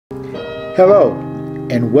Hello,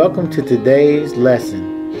 and welcome to today's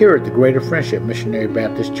lesson here at the Greater Friendship Missionary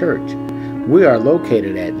Baptist Church. We are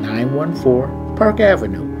located at 914 Park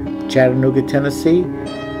Avenue, Chattanooga, Tennessee,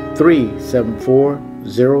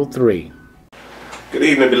 37403. Good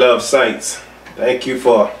evening, beloved saints. Thank you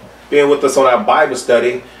for being with us on our Bible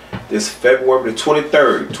study this February the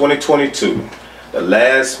 23rd, 2022, the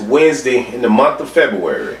last Wednesday in the month of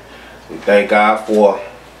February. We thank God for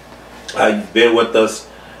how you've been with us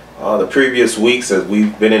the previous weeks as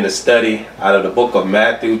we've been in the study out of the book of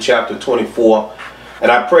Matthew chapter 24.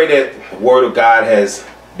 And I pray that the Word of God has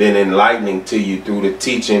been enlightening to you through the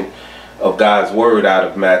teaching of God's Word out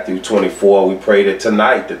of Matthew 24. We pray that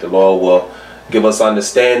tonight that the Lord will give us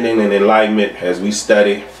understanding and enlightenment as we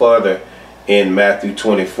study further in Matthew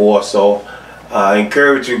 24. So I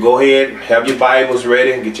encourage you, go ahead, have your Bibles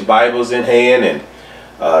ready, get your Bibles in hand, and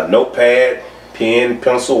notepad, pen,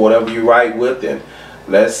 pencil, whatever you write with, and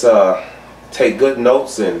let's take good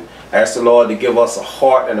notes and ask the Lord to give us a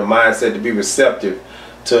heart and a mindset to be receptive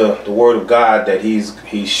to the Word of God that He's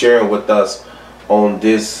sharing with us on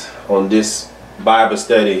this Bible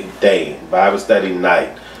study day, Bible study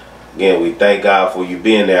night. Again, we thank God for you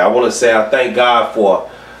being there. I want to say I thank God for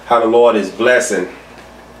how the Lord is blessing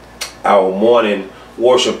our morning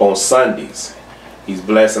worship on Sundays. He's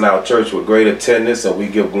blessing our church with great attendance, and we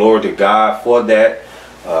give glory to God for that.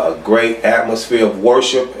 A great atmosphere of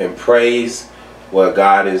worship and praise where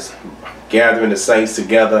God is gathering the saints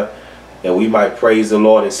together and we might praise the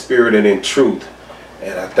Lord in spirit and in truth.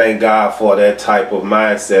 And I thank God for that type of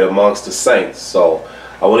mindset amongst the saints. So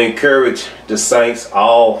I want to encourage the saints,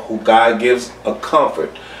 all who God gives a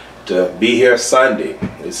comfort, to be here Sunday.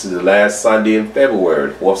 This is the last Sunday in February,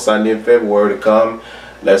 the fourth Sunday in February to come.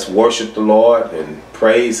 Let's worship the Lord and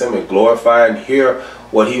praise Him and glorify and hear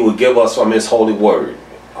what He will give us from His holy word.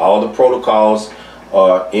 All the protocols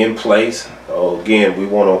are in place. So again, we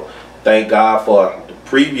want to thank God for the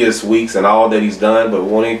previous weeks and all that He's done, but we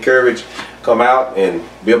want to encourage, come out and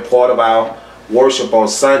be a part of our worship on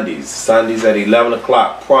Sundays. Sundays at 11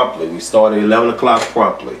 o'clock promptly. We start at 11 o'clock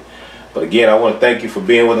promptly. But again, I want to thank you for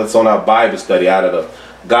being with us on our Bible study out of the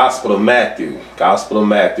Gospel of Matthew. Gospel of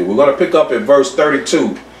Matthew. We're going to pick up at verse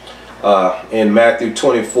 32 in Matthew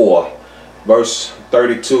 24. Verse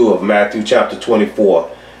 32 of Matthew chapter 24.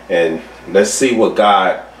 And let's see what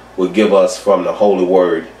God will give us from the Holy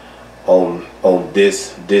Word on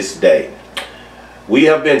this day. We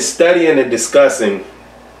have been studying and discussing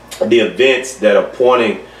the events that are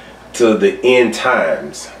pointing to the end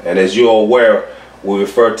times. And as you're aware, we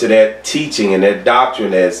refer to that teaching and that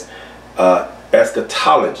doctrine as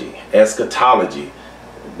eschatology. Eschatology.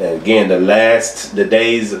 And again, the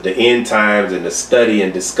days of the end times and the study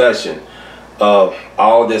and discussion of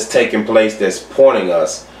all that's taking place that's pointing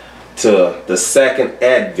us to the second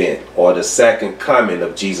advent or the second coming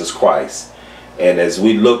of Jesus Christ. And as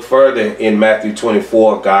we look further in Matthew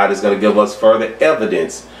 24, God is going to give us further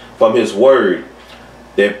evidence from His Word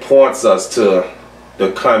that points us to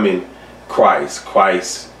the coming Christ,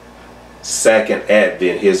 Christ's second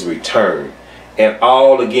advent, His return, and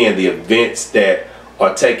all again the events that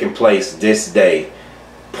are taking place this day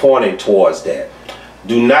pointing towards that.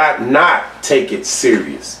 Do not take it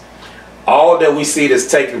serious. All that we see that's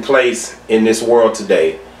taking place in this world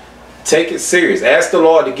today, take it serious. Ask the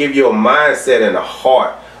Lord to give you a mindset and a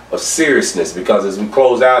heart of seriousness, because as we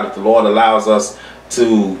close out, if the Lord allows us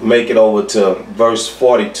to make it over to verse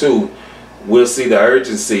 42, we'll see the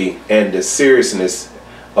urgency and the seriousness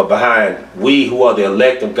of behind we who are the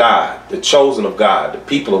elect of God, the chosen of God, the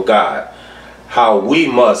people of God, how we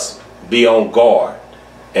must be on guard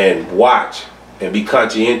and watch and be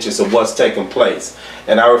conscientious of what's taking place.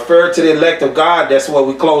 And I refer to the elect of God. That's what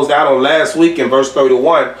we closed out on last week in verse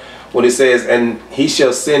 31 when it says, and He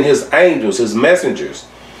shall send His angels, His messengers,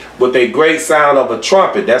 with a great sound of a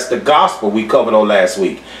trumpet. That's the gospel we covered on last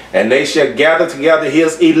week. And they shall gather together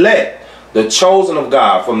His elect, the chosen of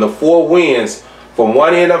God, from the four winds, from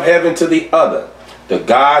one end of heaven to the other. The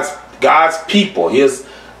God's people,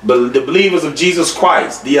 the believers of Jesus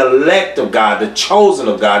Christ, the elect of God, the chosen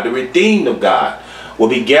of God, the redeemed of God, will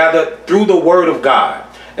be gathered through the Word of God.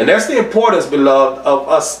 And that's the importance, beloved, of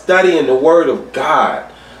us studying the Word of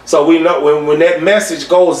God. So we know when that message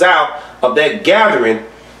goes out of that gathering,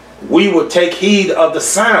 we will take heed of the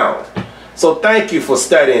sound. So thank you for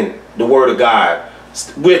studying the Word of God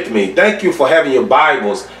with me. Thank you for having your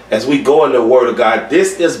Bibles as we go into the Word of God.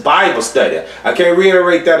 This is Bible study. I can't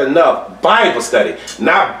reiterate that enough. Bible study,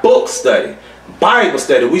 not book study. Bible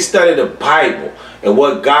study. We study the Bible and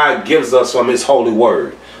what God gives us from His holy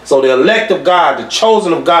word. So the elect of God, the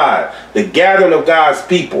chosen of God, the gathering of God's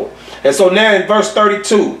people. And so now in verse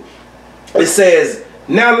 32, it says,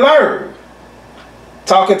 now learn.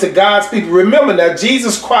 Talking to God's people. Remember that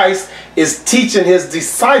Jesus Christ is teaching his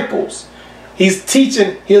disciples. He's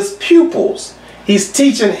teaching his pupils. He's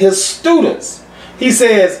teaching his students. He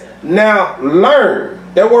says, now learn.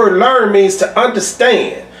 That word learn means to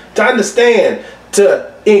understand. To understand,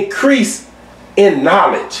 to increase in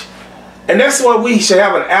knowledge. And that's why we should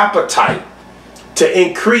have an appetite to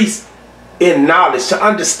increase in knowledge, to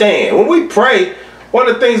understand. When we pray, one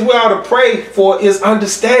of the things we ought to pray for is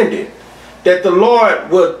understanding. That the Lord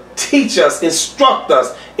will teach us, instruct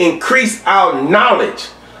us, increase our knowledge.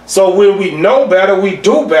 So when we know better, we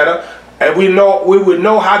do better, and we would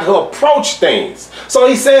know how to approach things. So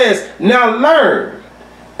he says, now learn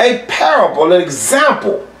a parable, an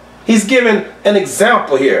example. He's giving an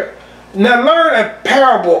example here. Now learn a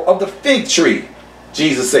parable of the fig tree,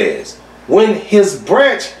 Jesus says. When his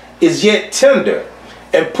branch is yet tender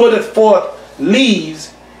and putteth forth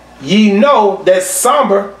leaves, ye know that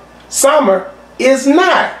summer is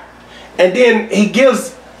nigh. And then he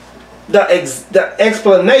gives the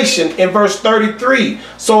explanation in verse 33.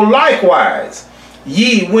 So likewise,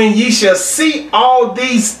 ye, when ye shall see all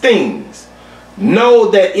these things,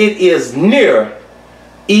 know that it is near,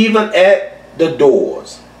 even at the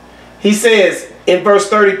doors. He says in verse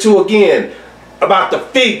 32 again about the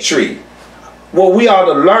fig tree. What we ought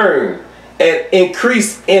to learn and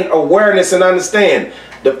increase in awareness and understand.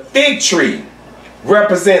 The fig tree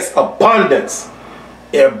represents abundance.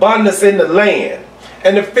 Abundance in the land.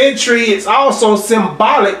 And the fig tree is also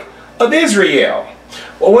symbolic of Israel.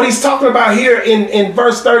 Well, what he's talking about here in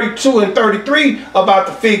verse 32 and 33 about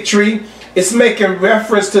the fig tree is making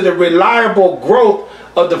reference to the reliable growth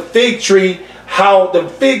of the fig tree. How the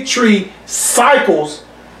fig tree cycles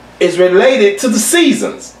is related to the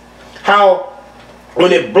seasons. How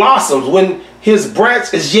when it blossoms, when his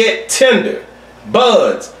branch is yet tender,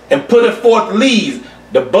 buds, and putteth forth leaves,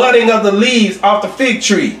 the budding of the leaves off the fig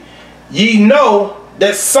tree, ye know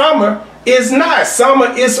that summer is nigh. Summer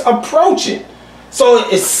is approaching. So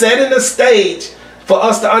it's setting the stage for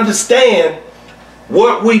us to understand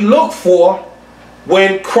what we look for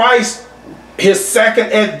when Christ, his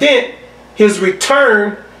second advent, his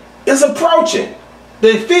return is approaching.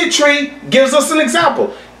 The fig tree gives us an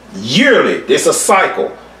example. Yearly, it's a cycle.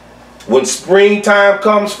 When springtime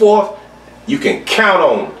comes forth, you can count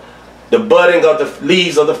on the budding of the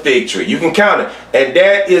leaves of the fig tree. You can count it. And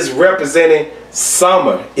that is representing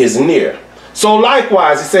summer is near. So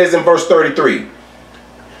likewise, it says in verse 33,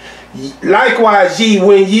 likewise ye,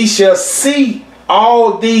 when ye shall see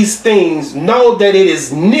all these things, know that it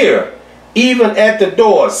is near, even at the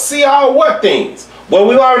doors. See all what things? Well,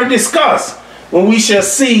 we've already discussed. When we shall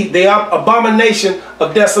see the abomination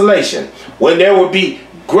of desolation, when there will be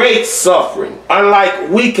great suffering, unlike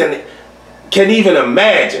we can even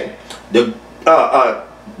imagine.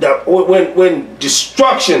 When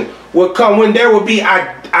destruction will come, when there will be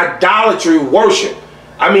idolatry worship.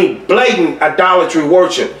 I mean, blatant idolatry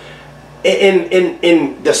worship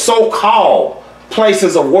in the so-called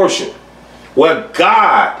places of worship, where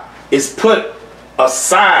God is put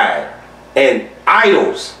aside and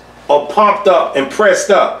idols are pumped up and pressed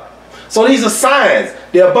up. So these are signs.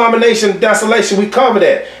 The abomination of desolation, we cover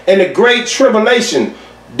that. And the great tribulation,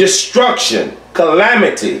 destruction,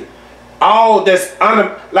 calamity, all that's,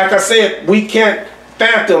 like I said, we can't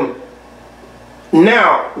fathom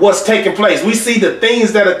now what's taking place. We see the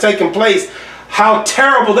things that are taking place, how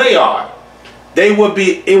terrible they are. It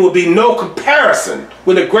would be no comparison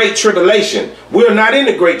with the great tribulation. We're not in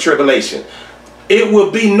the great tribulation. It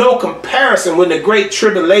will be no comparison when the great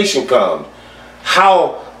tribulation comes.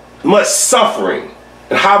 How much suffering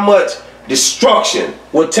and how much destruction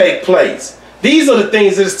will take place. These are the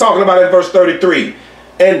things that it's talking about in verse 33.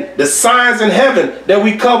 And the signs in heaven that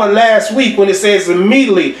we covered last week, when it says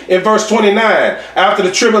immediately in verse 29, after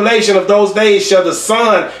the tribulation of those days shall the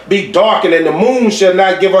sun be darkened, and the moon shall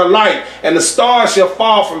not give her light, and the stars shall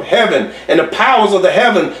fall from heaven, and the powers of the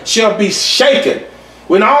heaven shall be shaken.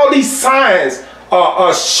 When all these signs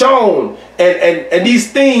are shown and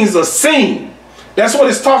these things are seen, that's what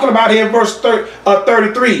it's talking about here in verse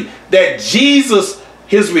 33, that Jesus,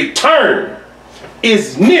 his return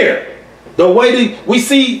is near. The way we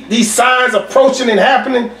see these signs approaching and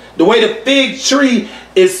happening, the way the fig tree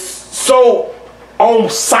is so on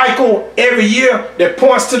cycle every year that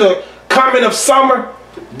points to the coming of summer,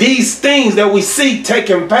 these things that we see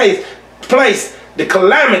taking place, the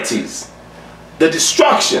calamities, the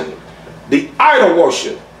destruction, the idol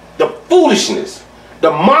worship, the foolishness, the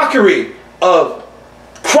mockery of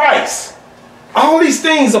Christ, all these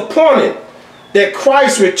things are pointing that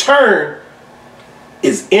Christ's return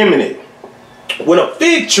is imminent. When a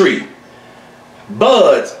fig tree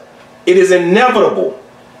But it is inevitable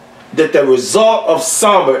that the result of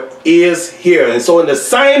summer is here. And so in the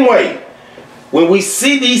same way, when we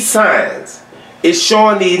see these signs, it's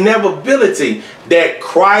showing the inevitability that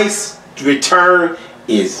Christ's return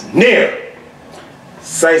is near.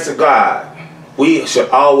 Saints of God, we should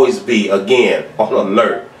always be, again, on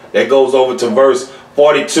alert. That goes over to verse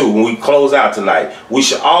 42 when we close out tonight. We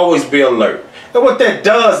should always be alert. And what that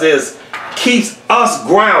does is keeps us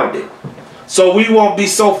grounded, so we won't be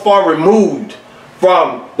so far removed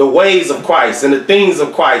from the ways of Christ and the things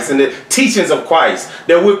of Christ and the teachings of Christ,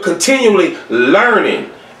 that we're continually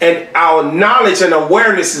learning and our knowledge and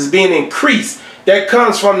awareness is being increased. That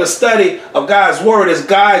comes from the study of God's word, as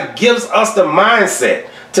God gives us the mindset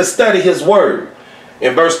to study his word.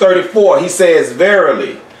 In verse 34, he says,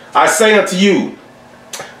 "Verily, I say unto you,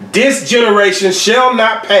 this generation shall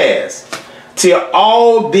not pass till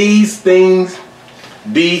all these things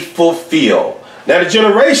be fulfilled." Now the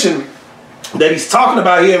generation that he's talking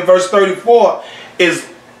about here in verse 34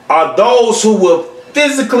 are those who will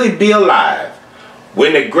physically be alive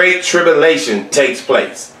when the great tribulation takes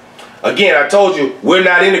place. Again, I told you, we're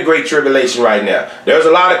not in the great tribulation right now. There's a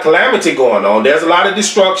lot of calamity going on. There's a lot of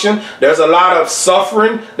destruction. There's a lot of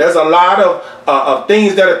suffering. There's a lot of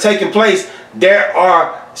things that are taking place that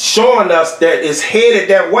are showing us that it's headed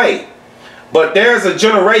that way. But there's a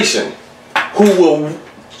generation who will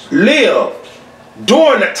live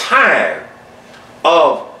during the time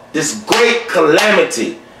of this great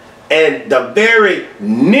calamity and the very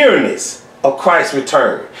nearness of Christ's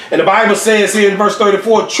return. And the Bible says here in verse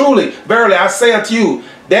 34, "Truly, verily, I say unto you,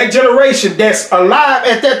 that generation that's alive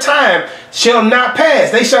at that time shall not pass."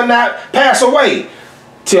 They shall not pass away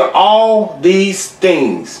till all these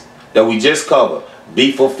things that we just covered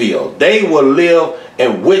be fulfilled. They will live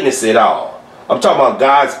and witness it all. I'm talking about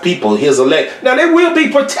God's people, his elect. Now they will be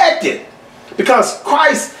protected because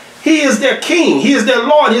Christ, he is their king. He is their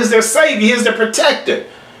Lord. He is their Savior. He is their protector.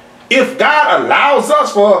 If God allows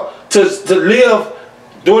us to live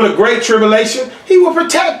during the great tribulation, he will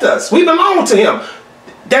protect us. We belong to him.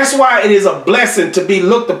 That's why it is a blessing to be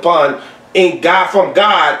looked upon from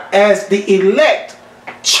God as the elect,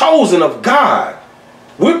 chosen of God.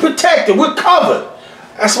 We're protected. We're covered.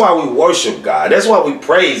 That's why we worship God. That's why we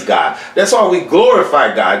praise God. That's why we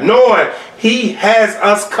glorify God, knowing he has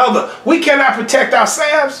us covered. We cannot protect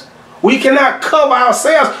ourselves. We cannot cover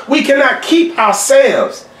ourselves. We cannot keep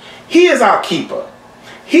ourselves. He is our keeper.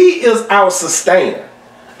 He is our sustainer.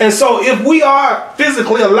 And so if we are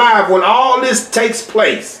physically alive when all this takes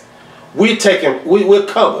place, we're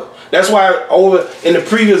covered. That's why over in the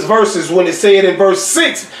previous verses, when it said in verse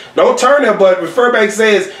 6, don't turn there, but refer back,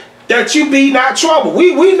 says that you be not troubled.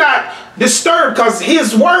 We not disturbed, because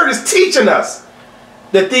his word is teaching us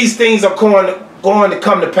that these things are going to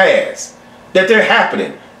come to pass, that they're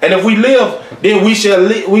happening. And if we live, then we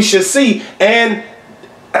should see. And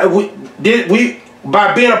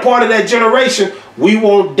by being a part of that generation, we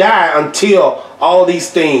won't die until all these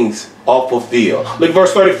things are fulfilled. Look at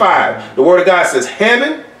verse 35. The word of God says,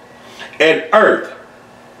 "Heaven and earth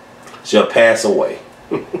shall pass away,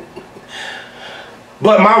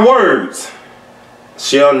 but my words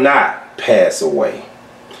shall not pass away."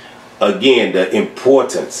 Again, the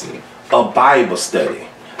importance of Bible study,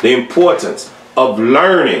 the importance of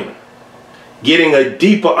learning, getting a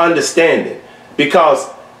deeper understanding, because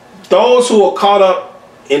those who are caught up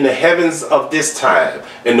in the heavens of this time,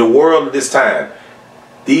 in the world of this time,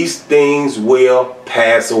 these things will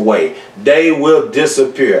pass away. They will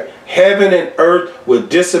disappear. Heaven and earth will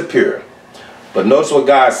disappear. But notice what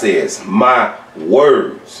God says, "My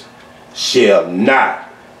words shall not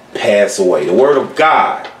pass away." The word of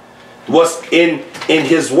God, what's in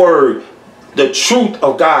his word, the truth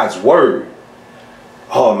of God's word.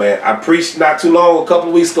 Oh man, I preached not too long, a couple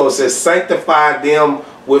of weeks ago, it says, "Sanctify them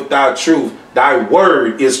with thy truth. Thy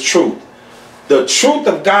word is truth." The truth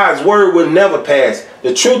of God's word will never pass.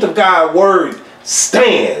 The truth of God's word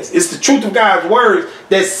stands. It's the truth of God's word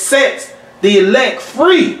that sets the elect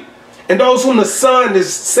free. And those whom the Son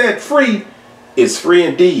is set free is free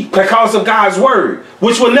indeed, because of God's word,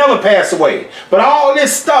 which will never pass away. But all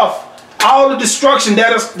this stuff, all the destruction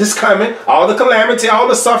that is coming, all the calamity, all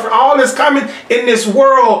the suffering, all that's coming in this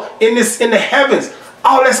world, in the heavens,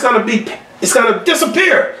 all that's it's going to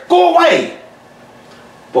disappear, go away.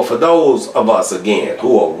 But for those of us, again,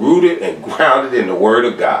 who are rooted and grounded in the word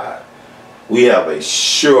of God, we have a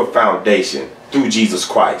sure foundation through Jesus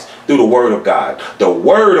Christ, through the word of God. The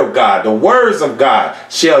word of God, the words of God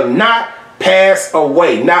shall not pass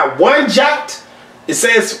away. Not one jot. It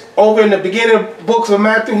says over in the beginning books of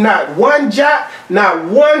Matthew, not one jot, not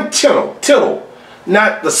one tittle,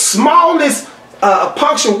 not the smallest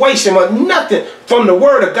punctuation or nothing from the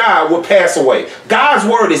word of God will pass away. God's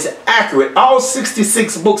word is accurate. All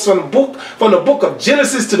 66 books from the book of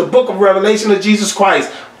Genesis to the book of Revelation of Jesus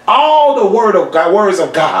Christ, all the words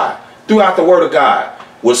of God throughout the word of God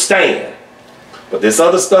will stand. But this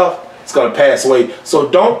other stuff, it's going to pass away. So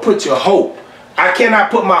don't put your hope. I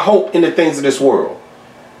cannot put my hope in the things of this world.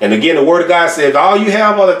 And again, the word of God says, if all you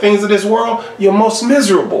have are the things of this world, you're most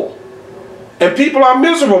miserable. And people are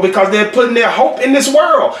miserable because they're putting their hope in this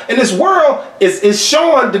world. And this world is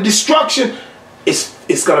showing the destruction.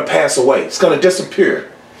 It's going to pass away. It's going to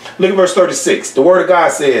disappear. Look at verse 36. The word of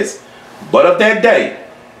God says, but of that day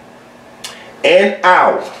and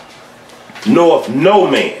hour knoweth no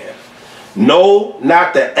man, no,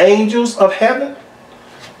 not the angels of heaven,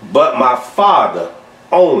 but my Father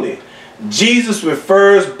only. Jesus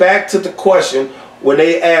refers back to the question when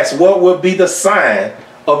they asked, what will be the sign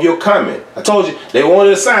of your coming? I told you, they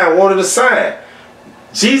wanted a sign.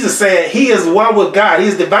 Jesus said he is one with God. He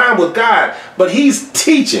is divine with God. But he's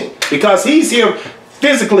teaching because he's here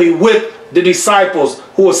physically with the disciples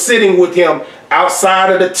who are sitting with him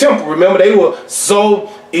outside of the temple. Remember, they were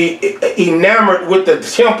so enamored with the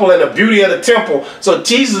temple and the beauty of the temple. So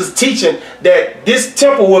Jesus is teaching that this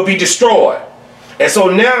temple will be destroyed. And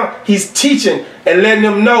so now he's teaching and letting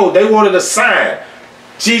them know they wanted a sign.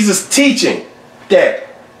 Jesus teaching that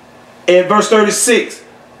in verse 36,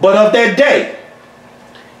 but of that day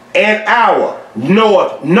and hour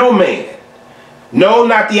knoweth no man, no,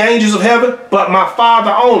 not the angels of heaven, but my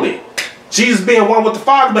Father only. Jesus being one with the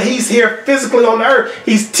Father, but he's here physically on the earth.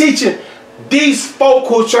 He's teaching these folk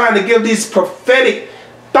who are trying to give these prophetic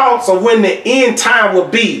thoughts of when the end time will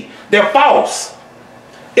be. They're false.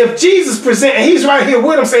 If Jesus presents, and he's right here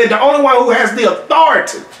with them saying the only one who has the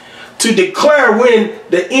authority to declare when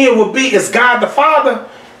the end will be is God the Father,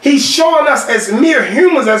 he's showing us as mere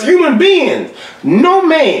humans, as human beings. No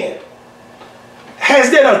man has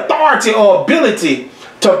that authority or ability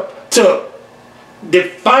to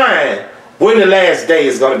define when the last day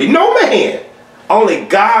is going to be. No man. Only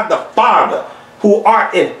God the Father who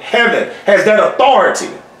art in heaven has that authority.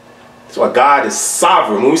 That's why God is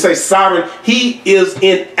sovereign. When we say sovereign, he is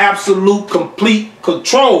in absolute, complete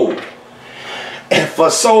control. And for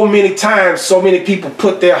so many times, so many people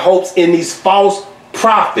put their hopes in these false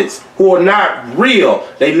prophets who are not real.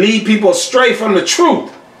 They lead people astray from the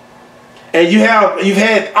truth. And you've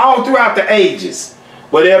had all throughout the ages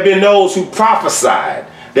where there have been those who prophesied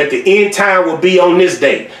that the end time will be on this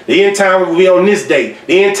day. The end time will be on this day.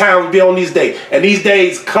 The end time will be on this day. And these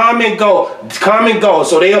days come and go, come and go.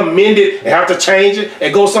 So they amend it and have to change it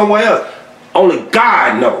and go somewhere else. Only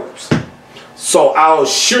God knows. So our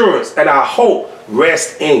assurance and our hope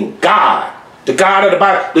rests in God. The God of the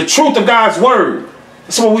Bible, the truth of God's word.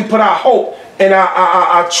 That's what we put our hope and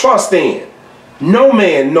our trust in. No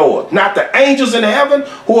man knoweth, not the angels in heaven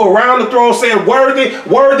who are around the throne saying, worthy,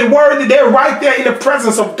 worthy, worthy. They're right there in the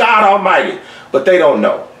presence of God Almighty, but they don't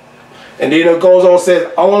know. And then it goes on and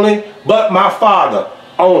says, only, but my Father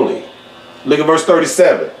only. Look at verse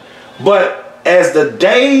 37. But as the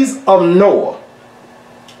days of Noah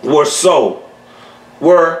were, so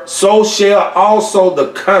shall also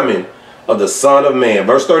the coming of the Son of Man.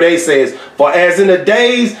 Verse 38 says, for as in the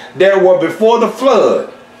days that were before the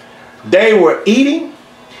flood, they were eating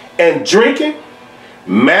and drinking,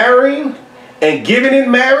 marrying and giving in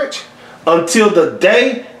marriage until the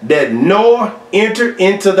day that Noah entered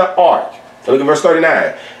into the ark. Look at verse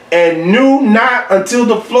 39. And knew not until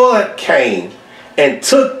the flood came and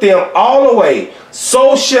took them all away.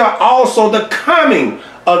 So shall also the coming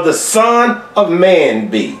of the Son of Man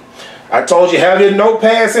be. I told you, have your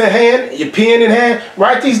notepads in hand, your pen in hand,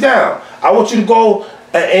 write these down. I want you to go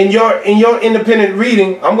in your independent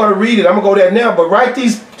reading. I'm going to read it. I'm going to go there now. But write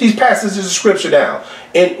these passages of scripture down.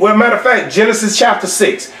 And, well, matter of fact, Genesis chapter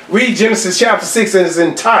 6. Read Genesis chapter 6 in its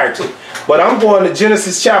entirety. But I'm going to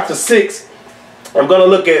Genesis chapter 6. I'm going to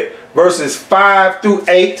look at verses 5 through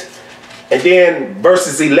 8. And then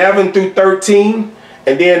verses 11 through 13.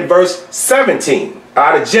 And then verse 17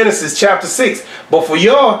 out of Genesis chapter 6. But for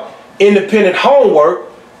your independent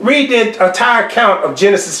homework, read the entire account of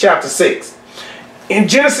Genesis chapter 6. In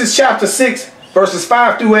Genesis chapter 6, verses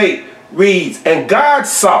 5 through 8 reads, and God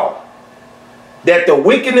saw that the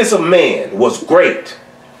wickedness of man was great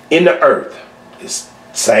in the earth, it's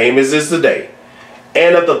same as is today,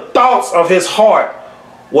 and of the thoughts of his heart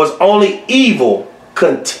was only evil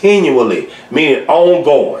continually, meaning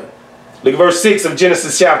ongoing. Look at verse 6 of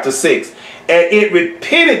Genesis chapter 6. And it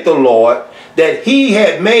repented the Lord that he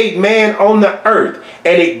had made man on the earth,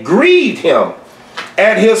 and it grieved him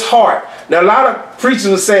at his heart. Now, a lot of preachers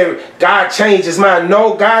would say God changed his mind.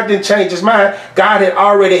 No, God didn't change his mind. God had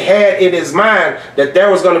already had in his mind that there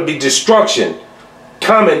was going to be destruction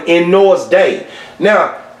coming in Noah's day.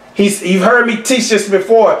 Now, you've heard me teach this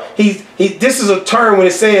before. This is a term when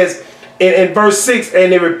it says in verse 6,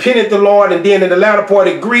 and they repented the Lord, and then in the latter part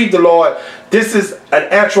it grieved the Lord. This is an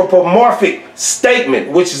anthropomorphic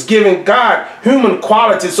statement, which is giving God human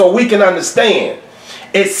qualities so we can understand.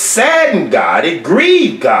 It saddened God, it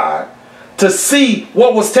grieved God to see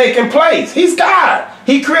what was taking place. He's God.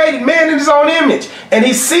 He created man in his own image, and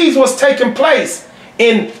he sees what's taking place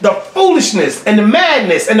in the foolishness and the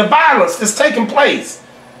madness and the violence that's taking place.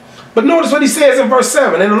 But notice what he says in verse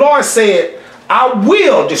 7. And the Lord said, I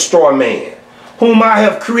will destroy man, whom I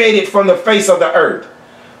have created from the face of the earth,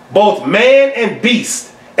 both man and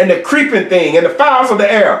beast, and the creeping thing, and the fowls of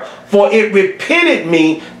the air. For it repented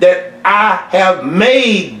me that I have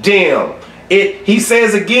made them. He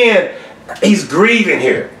says again, he's grieving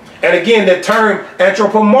here. And again, the term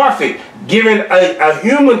anthropomorphic, giving a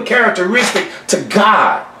human characteristic to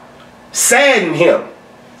God, sadden him.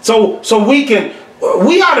 So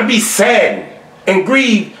we ought to be saddened and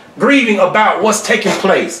grieving about what's taking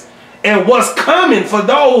place and what's coming for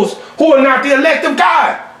those who are not the elect of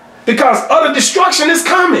God, because utter destruction is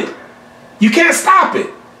coming. You can't stop it.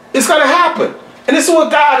 It's going to happen. And this is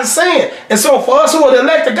what God is saying. And so for us who are the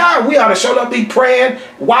elect of God, we ought to show up, be praying,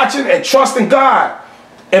 watching, and trusting God,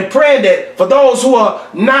 and praying that for those who are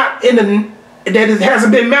not that it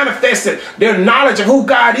hasn't been manifested, their knowledge of who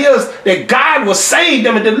God is, that God will save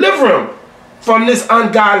them and deliver them from this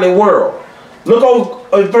ungodly world. Look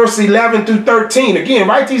over verse 11 through 13. Again,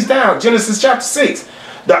 write these down. Genesis chapter 6.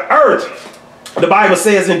 The earth, the Bible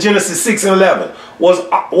says in Genesis 6 and 11,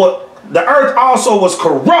 the earth also was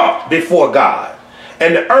corrupt before God,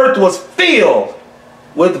 and the earth was filled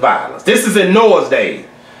with violence. This is in Noah's day,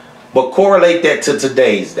 but correlate that to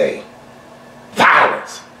today's day.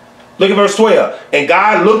 Violence. Look at verse 12. And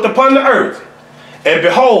God looked upon the earth, and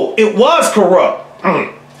behold, it was corrupt.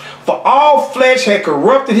 For all flesh had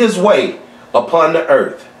corrupted his way upon the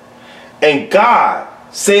earth. And God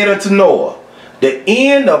said unto Noah, the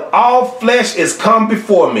end of all flesh is come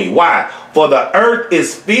before me. Why? For the earth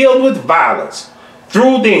is filled with violence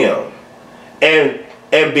through them.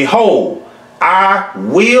 And behold, I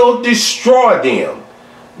will destroy them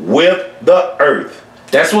with the earth.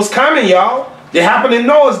 That's what's coming, y'all. It happened in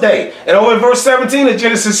Noah's day. And over in verse 17 of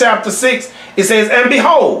Genesis chapter 6, it says, and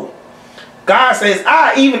behold, God says,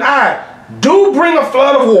 I do bring a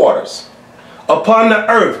flood of waters upon the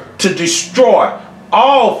earth to destroy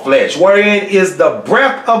all flesh, wherein is the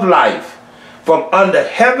breath of life from under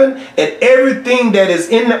heaven, and everything that is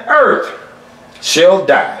in the earth shall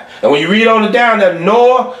die. And when you read on it down, that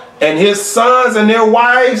Noah and his sons and their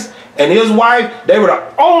wives and his wife, they were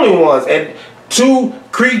the only ones, and two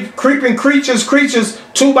creeping creatures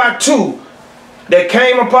 2 by 2 that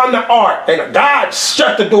came upon the ark, and God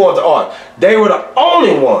shut the door of the ark. They were the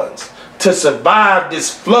only ones to survive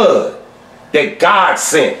this flood that God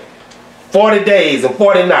sent. 40 days and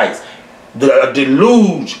 40 nights. A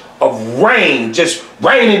deluge of rain just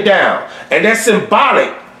raining down. And that's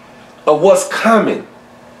symbolic of what's coming.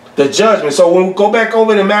 The judgment. So when we go back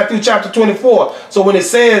over to Matthew chapter 24. So when it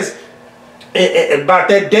says about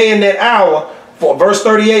that day and that hour, for verse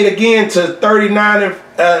 38 again to 39 and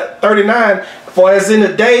 39. For as in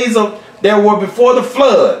the days that were before the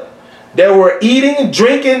flood, they were eating and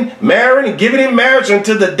drinking, marrying and giving in marriage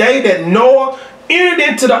until the day that Noah entered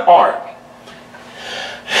into the ark.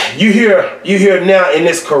 You hear now in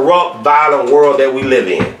this corrupt, violent world that we live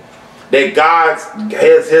in,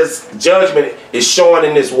 that his judgment is showing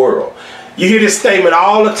in this world. You hear this statement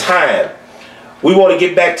all the time. We want to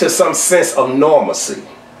get back to some sense of normalcy.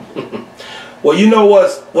 Well, you know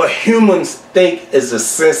what humans think is a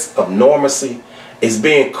sense of normalcy is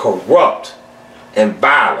being corrupt and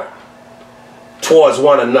violent towards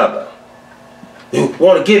one another. We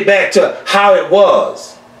want to get back to how it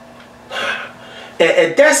was.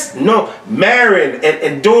 And that's marrying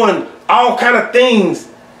and doing all kind of things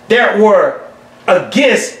that were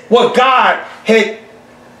against what God had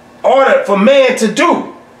ordered for man to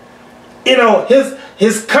do. You know,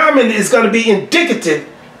 his comment is going to be indicative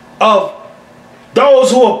of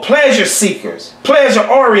those who are pleasure seekers, pleasure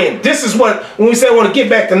oriented. This is what, when we say we want to get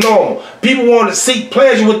back to normal, people want to seek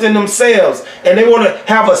pleasure within themselves, and they want to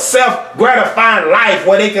have a self-gratifying life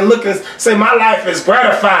where they can look and say, my life is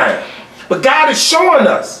gratifying. But God is showing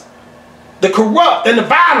us the corrupt and the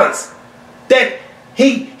violence that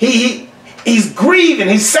he's grieving,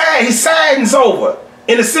 he's sad, he saddens over,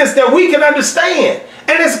 in a sense that we can understand.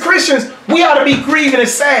 And as Christians, we ought to be grieving and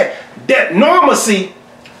sad that normalcy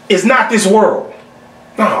is not this world.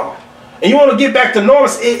 No. And you want to get back to normal,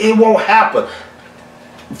 it won't happen.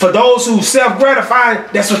 For those who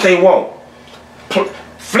self-gratify, that's what they want.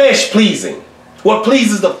 Flesh pleasing. What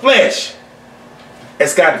pleases the flesh,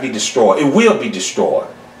 it's got to be destroyed. It will be destroyed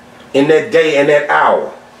in that day and that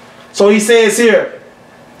hour. So he says here,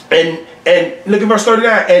 and look at verse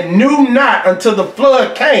 39, and knew not until the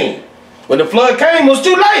flood came. When the flood came, it was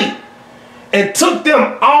too late. And took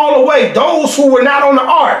them all away, those who were not on the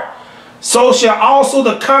ark. So shall also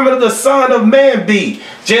the coming of the Son of Man be.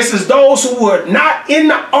 Just as those who were not in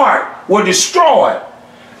the ark were destroyed,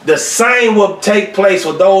 the same will take place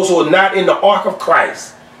for those who are not in the ark of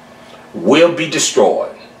Christ, will be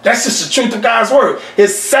destroyed. That's just the truth of God's word.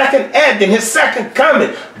 His second advent, his second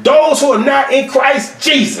coming. Those who are not in Christ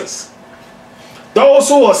Jesus, those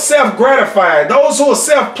who are self-gratifying, those who are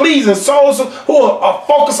self-pleasing, souls who are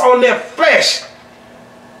focused on their flesh,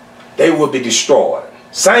 they will be destroyed.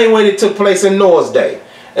 Same way that took place in Noah's day.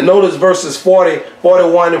 And notice verses 40,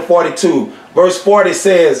 41, and 42. Verse 40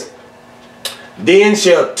 says, then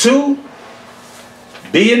shall two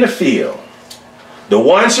be in the field, the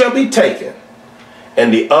one shall be taken,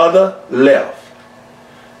 and the other left.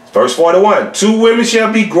 Verse 41, two women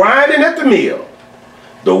shall be grinding at the mill,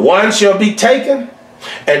 the one shall be taken,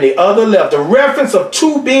 and the other left. The reference of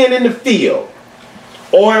two being in the field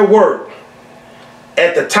or at work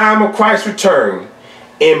at the time of Christ's return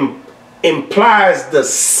implies the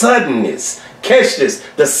suddenness, catch this,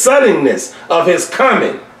 the suddenness of his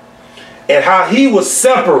coming, and how he will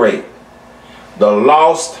separate the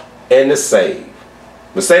lost and the saved.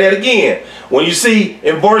 Let's say that again. When you see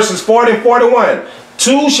in verses 40 and 41,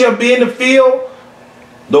 two shall be in the field,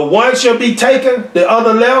 the one shall be taken, the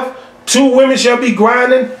other left. Two women shall be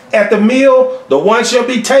grinding at the mill, the one shall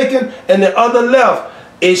be taken, and the other left.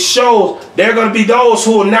 It shows there are going to be those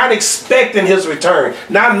who are not expecting his return,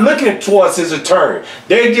 not looking towards his return.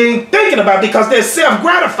 They're getting thinking about it because they're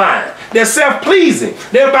self-gratifying. They're self-pleasing.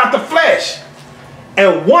 They're about the flesh.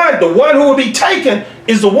 And the one who will be taken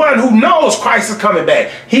is the one who knows Christ is coming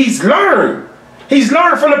back. He's learned. He's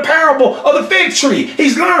learned from the parable of the fig tree.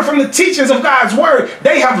 He's learned from the teachings of God's word.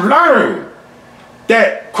 They have learned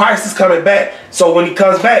that Christ is coming back. So when he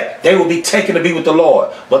comes back, they will be taken to be with the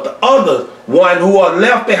Lord. But the other one who are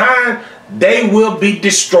left behind, they will be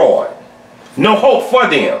destroyed. No hope for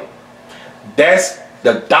them. That's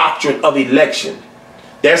the doctrine of election.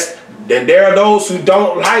 Then there are those who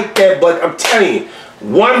don't like that, but I'm telling you,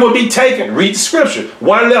 one will be taken. Read the scripture.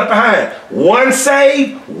 One left behind. One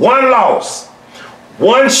saved, one lost.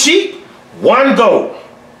 One sheep, one goat.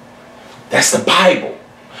 That's the Bible.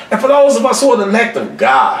 And for those of us who are the elect of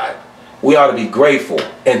God, we ought to be grateful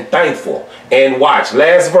and thankful. And watch,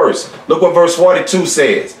 last verse. Look what verse 42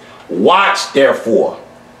 says. Watch therefore,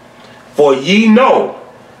 for ye know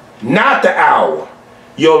not the hour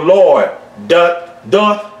your Lord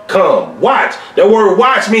doth come. Watch. The word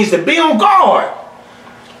watch means to be on guard.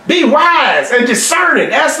 Be wise and discerning.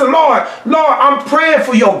 Ask the Lord, Lord, I'm praying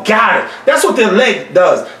for your guidance. That's what the elect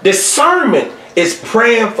does. Discernment is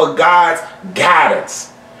praying for God's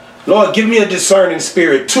guidance. Lord, give me a discerning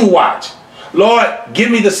spirit to watch. Lord,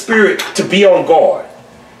 give me the spirit to be on guard,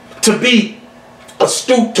 to be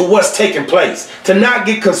astute to what's taking place, to not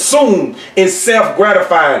get consumed in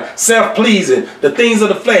self-gratifying, self-pleasing, the things of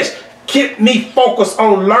the flesh. Keep me focused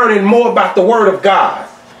on learning more about the Word of God.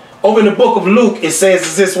 Over in the book of Luke, it says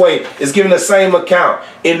it's this way. It's given the same account.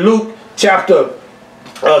 In Luke chapter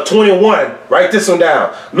 21, write this one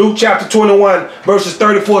down. Luke chapter 21, verses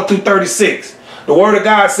 34 through 36. The Word of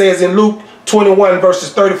God says in Luke 21,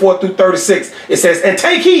 verses 34 through 36, it says, and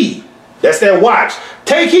take heed, that's that watch,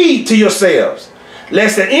 take heed to yourselves,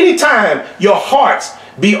 lest at any time your hearts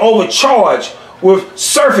be overcharged with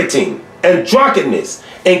surfeiting and drunkenness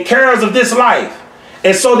and cares of this life,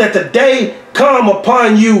 and so that the day come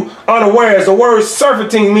upon you unawares. The word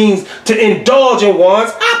surfeiting means to indulge in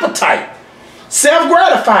one's appetite,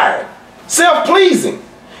 self-gratifying, self-pleasing.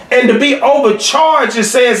 And to be overcharged, it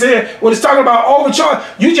says here, when it's talking about overcharged,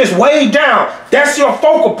 you just weighed down. That's your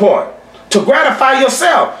focal point, to gratify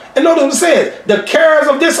yourself. And notice what it says, the cares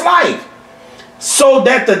of this life, so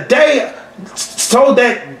that the day,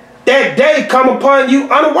 that day come upon you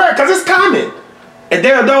unaware, because it's coming. And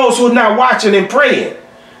there are those who are not watching and praying.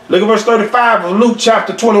 Look at verse 35 of Luke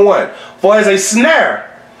chapter 21. For as a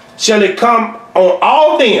snare shall it come on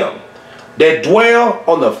all them that dwell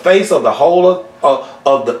on the face of the whole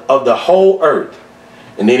of the whole earth.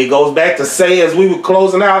 And then he goes back to say, as we were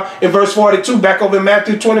closing out in verse 42, back over in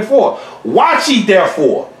Matthew 24, watch ye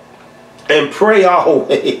therefore and pray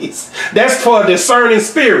always. That's for a discerning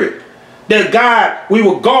spirit, that God, we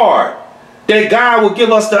will guard, that God will give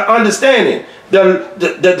us the understanding,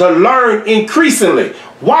 to learn increasingly.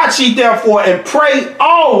 Watch ye therefore and pray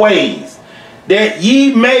always, that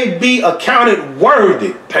ye may be accounted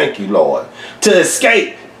worthy, thank you, Lord, to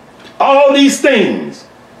escape all these things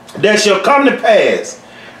that shall come to pass,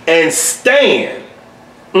 and stand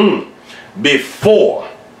before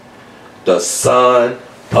the Son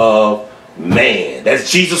of Man.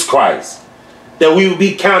 That's Jesus Christ. That we will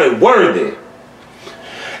be counted worthy.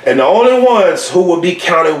 And the only ones who will be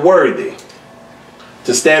counted worthy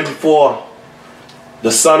to stand before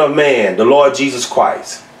the Son of Man, the Lord Jesus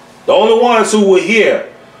Christ, the only ones who will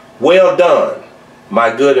hear, well done,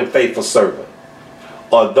 my good and faithful servant,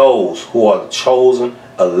 are those who are chosen,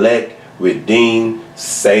 elect, redeemed,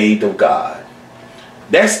 saved of God.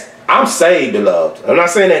 I'm saved, beloved. I'm not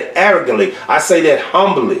saying that arrogantly. I say that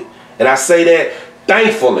humbly. And I say that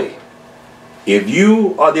thankfully. If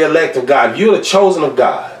you are the elect of God, if you're the chosen of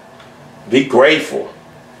God, be grateful.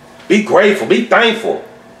 Be grateful. Be thankful.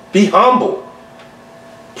 Be humble.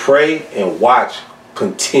 Pray and watch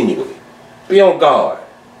continually. Be on guard.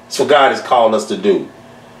 That's what God has called us to do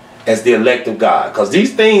as the elect of God. Because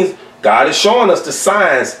these things, God is showing us the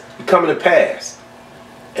signs coming to pass.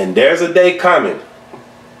 And there's a day coming,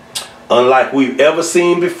 unlike we've ever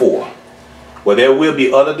seen before, where there will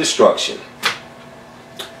be utter destruction.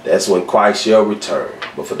 That's when Christ shall return.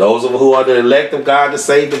 But for those of us who are the elect of God, the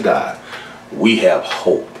saved of God, we have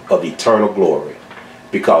hope of eternal glory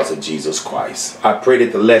because of Jesus Christ. I pray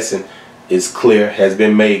that the lesson is clear, has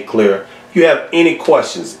been made clear. If you have any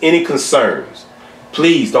questions, any concerns,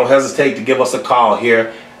 please don't hesitate to give us a call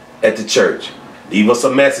here at the church. Leave us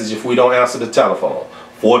a message if we don't answer the telephone.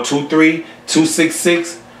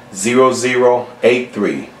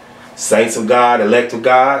 423-266-0083. Saints of God, elect of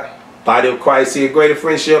God, body of Christ here, Greater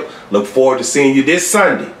Friendship. Look forward to seeing you this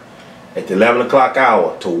Sunday at the 11 o'clock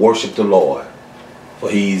hour to worship the Lord. For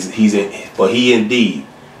he indeed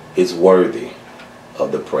is worthy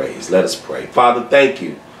of the praise. Let us pray. Father, thank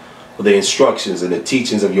you for the instructions and the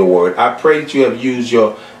teachings of your word. I pray that you have used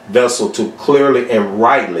your vessel to clearly and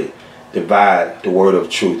rightly divide the word of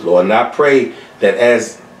truth, Lord. And I pray that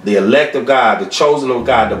as the elect of God, the chosen of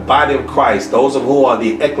God, the body of Christ, those of who are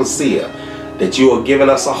the ecclesia, that you are giving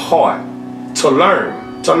us a heart to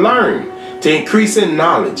learn, to increase in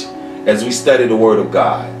knowledge as we study the word of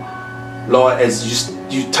God. Lord, as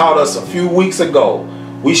you taught us a few weeks ago,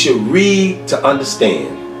 we should read to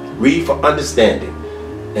understand, read for understanding.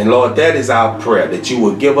 And Lord, that is our prayer, that you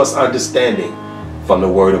will give us understanding from the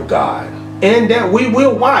word of God. And that we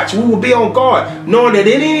will watch, we will be on guard, knowing that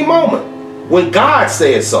at any moment, when God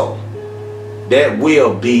says so, that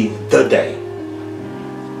will be the day.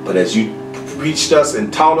 But as you preached us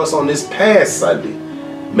and taught us on this past Sunday,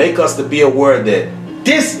 make us to be aware that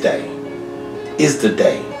this day is the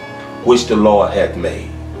day which the Lord hath made.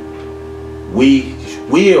 We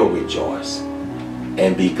will rejoice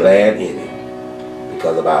and be glad in it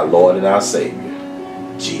because of our Lord and our Savior,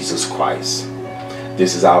 Jesus Christ.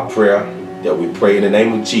 This is our prayer that we pray in the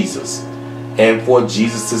name of Jesus and for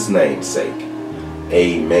Jesus' name's sake.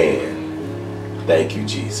 Amen. Thank you,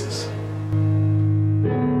 Jesus.